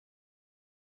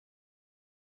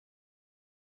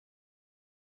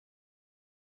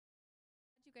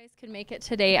You guys could make it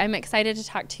today. I'm excited to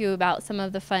talk to you about some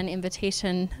of the fun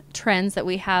invitation trends that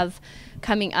we have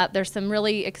coming up. There's some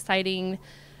really exciting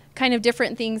kind of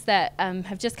different things that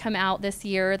have just come out this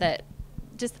year that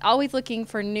just always looking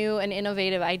for new and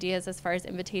innovative ideas as far as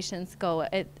invitations go.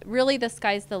 Really, the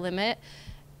sky's the limit.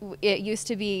 It used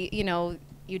to be,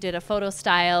 you did a photo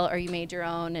style or you made your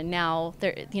own, and now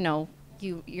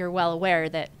you're well aware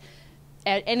that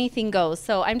anything goes.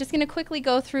 So I'm just going to quickly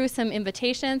go through some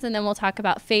invitations, and then we'll talk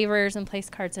about favors and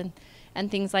place cards and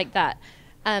things like that.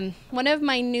 One of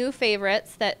my new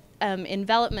favorites that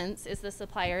Envelopments is the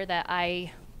supplier that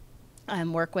I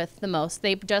work with the most.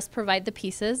 They just provide the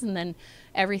pieces, and then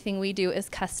everything we do is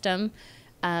custom.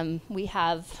 We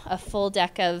have a full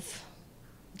deck of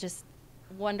just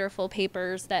wonderful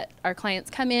papers that our clients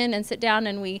come in and sit down,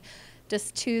 and we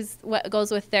just choose what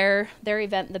goes with their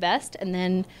event the best, and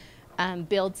then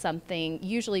build something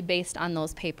usually based on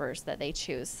those papers that they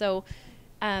choose. So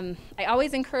I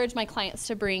always encourage my clients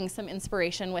to bring some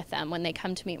inspiration with them when they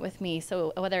come to meet with me.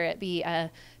 So whether it be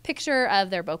a picture of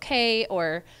their bouquet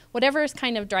or whatever is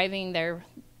kind of driving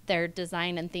their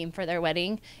design and theme for their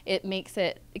wedding, it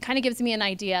kind of gives me an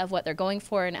idea of what they're going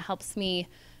for, and it helps me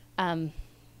kind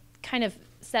of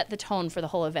set the tone for the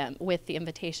whole event with the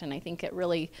invitation. I think it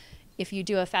really, if you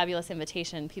do a fabulous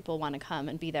invitation, people want to come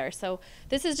and be there. So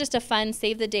this is just a fun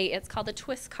save the date. It's called a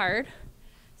twist card.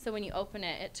 So when you open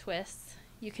it, it twists.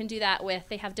 You can do that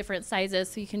they have different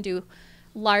sizes, so you can do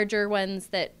larger ones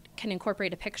that can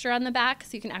incorporate a picture on the back, so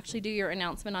you can actually do your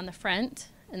announcement on the front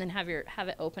and then have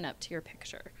it open up to your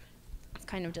picture. It's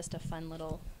kind of just a fun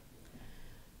little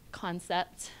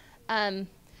concept.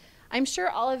 I'm sure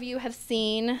all of you have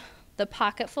seen the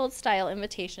pocket fold style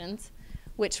invitations,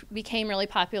 which became really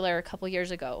popular a couple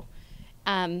years ago.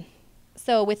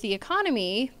 So with the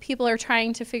economy, people are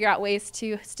trying to figure out ways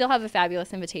to still have a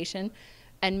fabulous invitation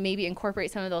and maybe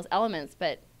incorporate some of those elements,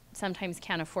 but sometimes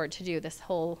can't afford to do this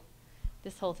whole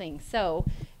thing. So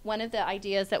one of the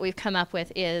ideas that we've come up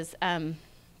with is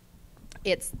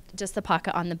it's just the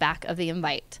pocket on the back of the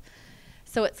invite.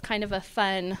 So it's kind of a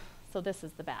fun, so this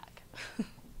is the back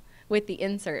with the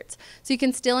inserts. So you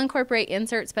can still incorporate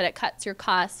inserts, but it cuts your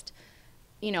cost,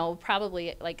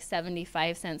 probably like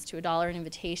 75 cents to $1 an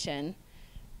invitation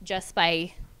just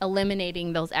by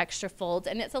eliminating those extra folds.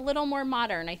 And it's a little more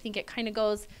modern. I think it kind of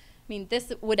goes,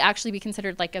 this would actually be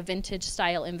considered like a vintage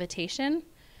style invitation,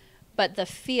 but the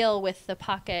feel with the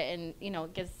pocket and,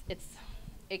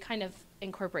 it kind of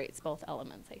incorporates both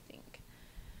elements, I think.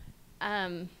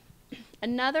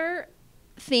 Another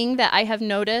thing that I have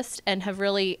noticed and have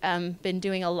really been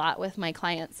doing a lot with my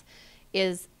clients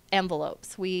is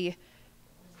envelopes.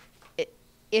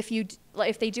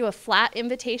 If they do a flat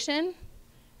invitation,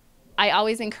 I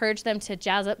always encourage them to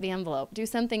jazz up the envelope, do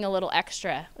something a little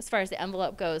extra as far as the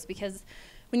envelope goes, because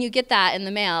when you get that in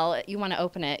the mail, you want to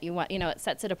open it. It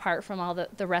sets it apart from all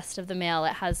the rest of the mail.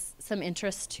 It has some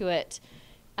interest to it.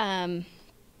 About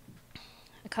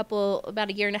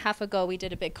a year and a half ago, we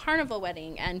did a big carnival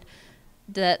wedding, and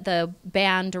the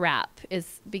band wrap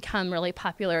is become really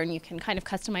popular, and you can kind of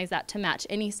customize that to match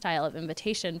any style of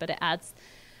invitation, but it adds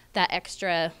that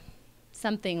extra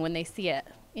something when they see it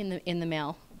in the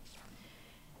mail.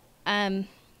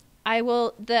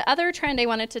 The other trend I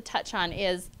wanted to touch on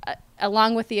is,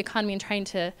 along with the economy and trying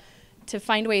to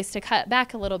find ways to cut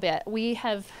back a little bit, we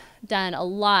have done a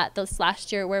lot this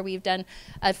last year where we've done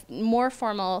a more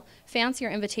formal, fancier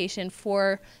invitation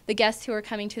for the guests who are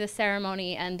coming to the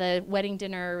ceremony and the wedding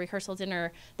dinner, rehearsal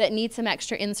dinner that need some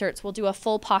extra inserts. We'll do a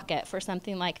full pocket for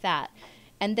something like that.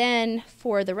 And then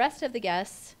for the rest of the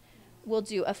guests, we'll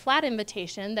do a flat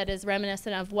invitation that is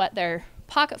reminiscent of what their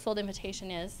pocket fold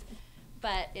invitation is,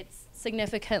 but it's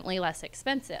significantly less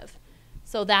expensive.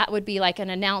 So that would be like an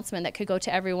announcement that could go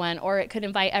to everyone, or it could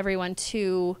invite everyone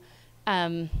to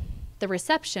the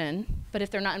reception, but if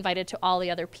they're not invited to all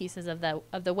the other pieces of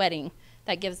the wedding,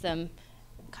 that gives them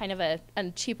kind of a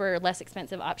cheaper, less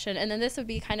expensive option. And then this would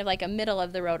be kind of like a middle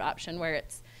of the road option where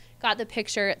it's got the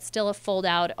picture, it's still a fold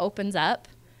out, opens up,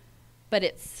 but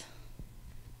it's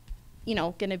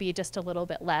going to be just a little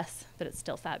bit less, but it's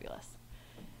still fabulous.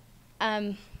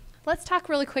 Let's talk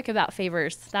really quick about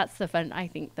favors. That's I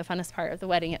think the funnest part of the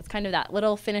wedding. It's kind of that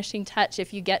little finishing touch.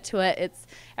 If you get to it,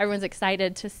 everyone's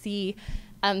excited to see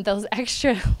those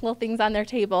extra little things on their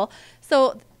table.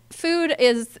 So food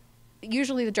is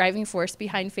usually the driving force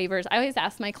behind favors. I always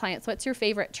ask my clients, what's your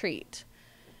favorite treat?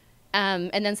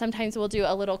 And then sometimes we'll do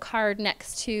a little card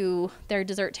next to their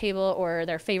dessert table or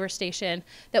their favor station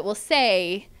that will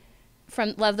say,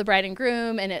 from Love the Bride and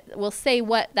Groom, and it will say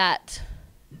what that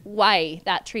why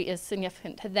that treat is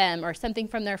significant to them, or something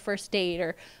from their first date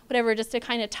or whatever, just to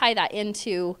kind of tie that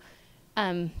into,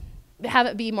 have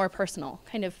it be more personal,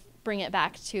 kind of bring it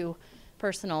back to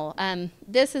personal.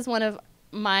 This is one of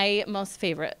my most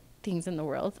favorite things in the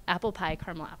world, apple pie,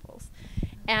 caramel apples.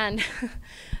 And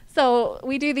so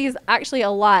we do these actually a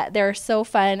lot. They're so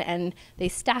fun, and they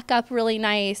stack up really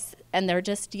nice, and they're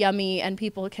just yummy, and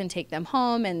people can take them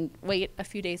home and wait a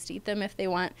few days to eat them if they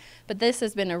want. But this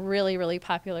has been a really, really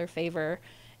popular favor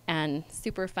and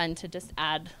super fun to just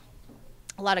add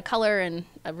a lot of color and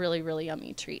a really, really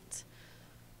yummy treat.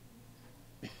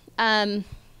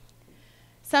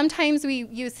 Sometimes we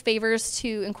use favors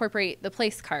to incorporate the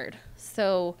place card.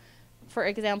 So, for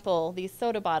example, these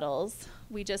soda bottles,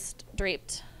 we just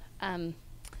draped a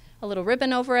little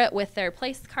ribbon over it with their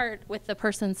place card with the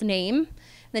person's name.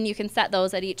 Then you can set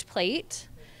those at each plate,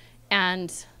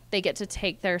 and they get to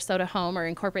take their soda home or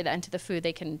incorporate that into the food.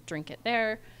 They can drink it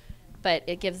there, but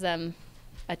it gives them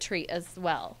a treat as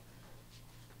well.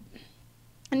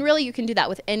 And really, you can do that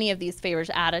with any of these favors.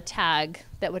 Add a tag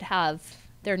that would have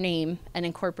their name and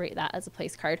incorporate that as a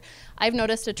place card. I've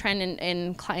noticed a trend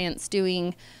in clients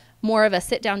doing more of a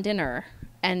sit-down dinner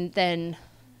and then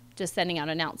just sending out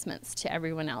announcements to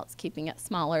everyone else, keeping it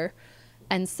smaller.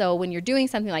 And so when you're doing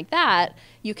something like that,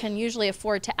 you can usually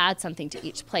afford to add something to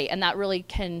each plate, and that really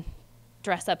can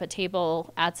dress up a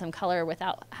table, add some color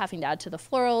without having to add to the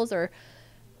florals or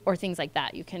things like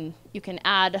that. You can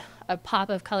add a pop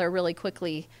of color really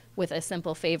quickly with a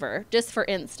simple favor. Just for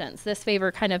instance, this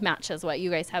favor kind of matches what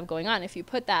you guys have going on. If you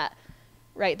put that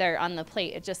right there on the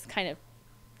plate, it just kind of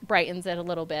brightens it a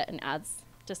little bit and adds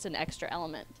just an extra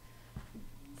element.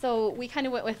 So we kind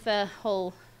of went with the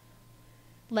whole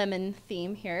lemon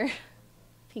theme here,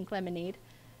 pink lemonade.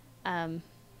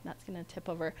 That's going to tip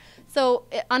over. So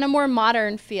on a more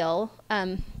modern feel,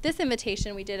 this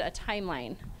invitation, we did a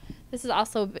timeline. This is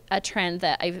also a trend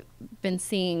that I've been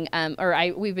seeing,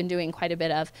 we've been doing quite a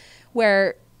bit of,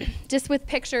 where just with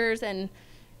pictures and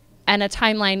a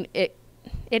timeline, it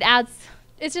adds,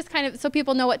 it's just kind of so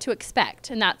people know what to expect,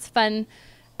 and that's fun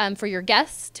for your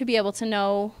guests to be able to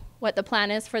know what the plan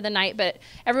is for the night. But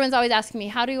everyone's always asking me,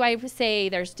 how do I say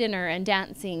there's dinner and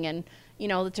dancing and, you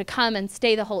know, to come and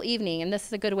stay the whole evening? And this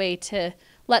is a good way to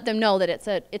let them know that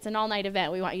it's an all-night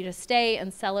event. We want you to stay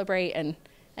and celebrate and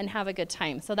have a good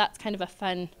time. So that's kind of a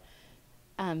fun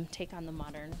take on the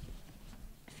modern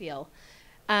feel.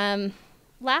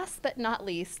 Last but not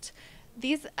least,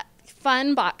 these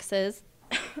fun boxes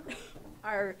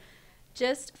are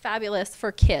just fabulous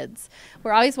for kids.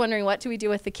 We're always wondering, what do we do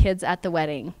with the kids at the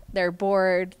wedding? They're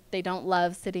bored. They don't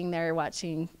love sitting there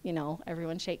watching, you know,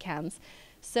 everyone shake hands.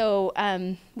 So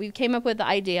we came up with the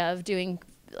idea of doing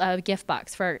a gift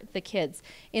box for the kids.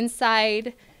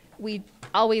 Inside, we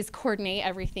always coordinate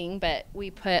everything, but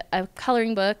we put a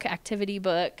coloring book, activity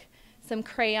book, some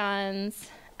crayons.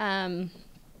 Love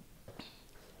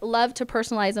to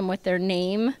personalize them with their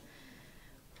name.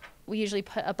 We usually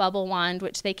put a bubble wand,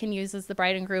 which they can use as the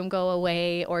bride and groom go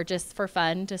away, or just for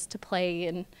fun, just to play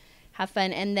and have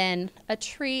fun. And then a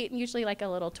treat, usually like a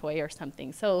little toy or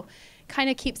something. So kind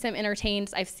of keeps them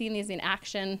entertained. I've seen these in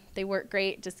action. They work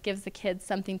great. Just gives the kids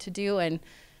something to do and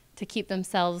to keep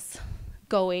themselves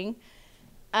going.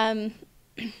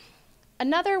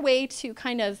 Another way to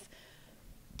kind of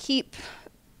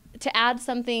to add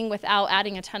something without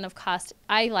adding a ton of cost,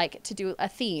 I like to do a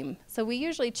theme. So we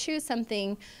usually choose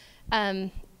something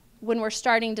when we're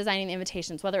starting designing the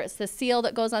invitations, whether it's the seal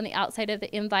that goes on the outside of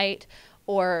the invite,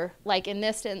 or like in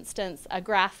this instance, a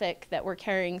graphic that we're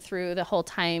carrying through the whole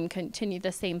time, continue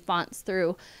the same fonts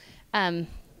through.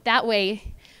 That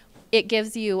way, it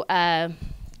gives you a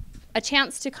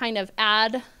chance to kind of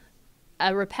add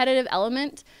a repetitive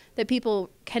element that people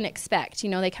can expect. You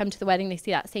know, they come to the wedding, they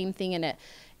see that same thing, and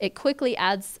it quickly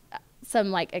adds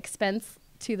some like expense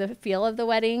to the feel of the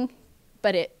wedding,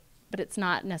 but it's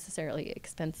not necessarily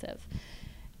expensive.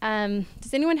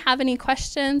 Does anyone have any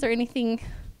questions or anything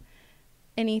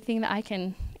that I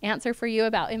can answer for you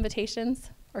about invitations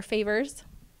or favors?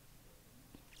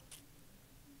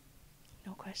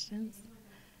 No questions?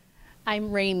 I'm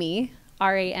Ramey,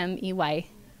 R-A-M-E-Y,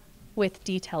 with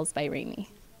Details by Ramey.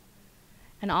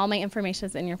 And all my information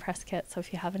is in your press kit, so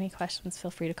if you have any questions, feel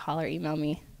free to call or email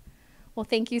me. Well,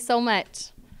 thank you so much.